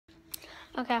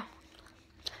Okay.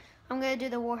 I'm gonna do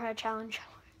the warhead challenge.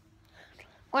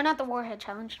 Or not the warhead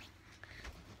challenge.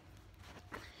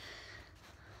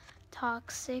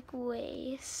 Toxic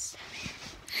waste.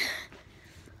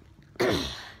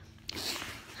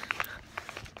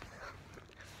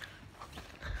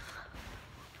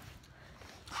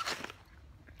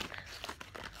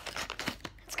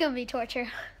 It's gonna be torture.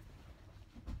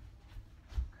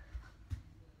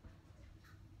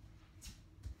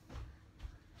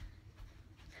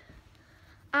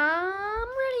 I'm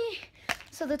ready.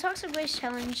 So the toxic waste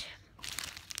challenge,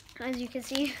 as you can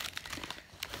see,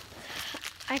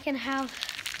 I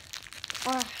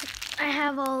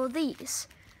have all of these.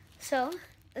 So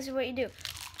this is what you do.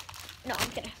 No, I'm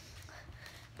kidding.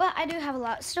 But I do have a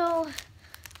lot. So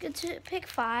good to pick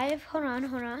 5. Hold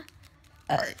on.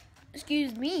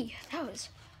 Excuse me. That was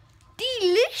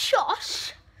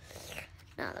delicious.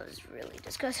 No, that was really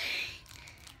disgusting.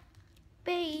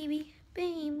 Baby.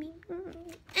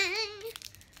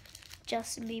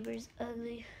 Justin Bieber's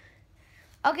ugly.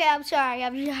 Okay, I'm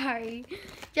sorry.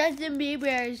 Justin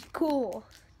Bieber is cool.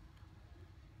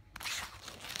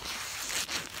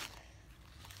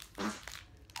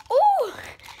 Ooh!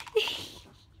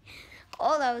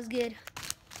 Oh, that was good.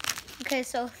 Okay,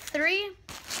 so 3.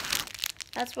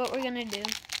 That's what we're gonna do.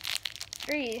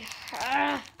 3.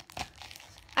 I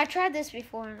tried this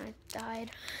before and I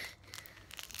died.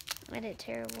 I did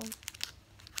terrible.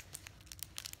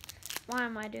 Why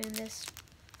am I doing this?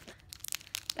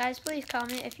 Guys, please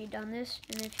comment if you've done this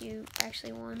and if you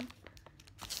actually won.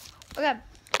 Okay,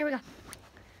 here we go.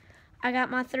 I got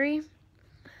my 3.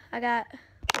 I got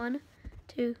 1,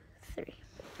 2, 3.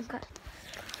 Okay.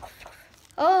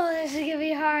 Oh, this is gonna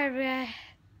be hard, man.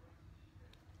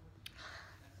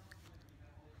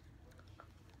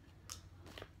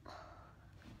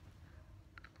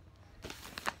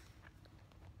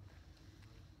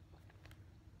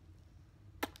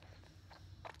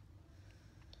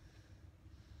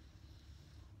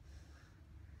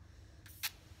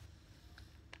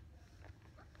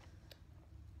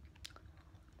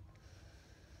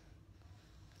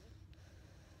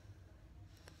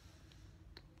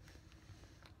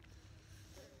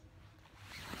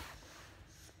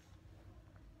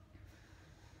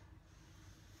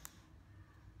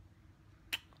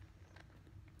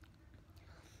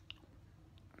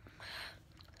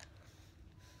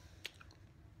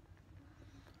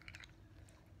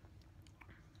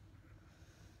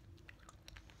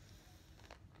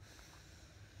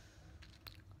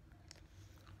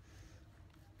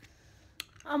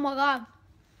 Oh my god.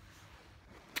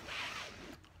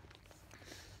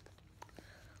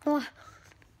 Oh.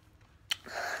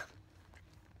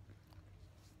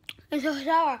 It's so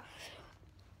sour.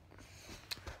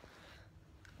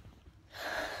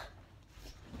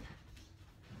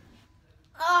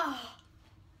 Oh.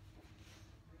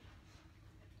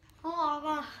 Oh my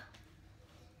god.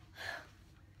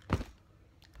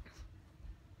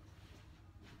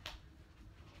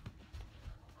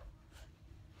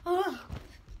 Oh.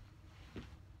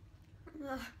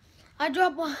 I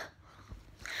dropped one.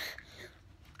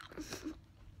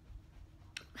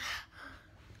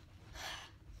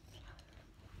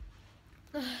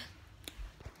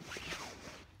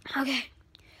 Okay.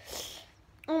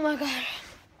 Oh my god.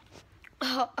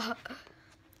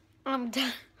 I'm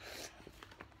done.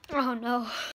 Oh no.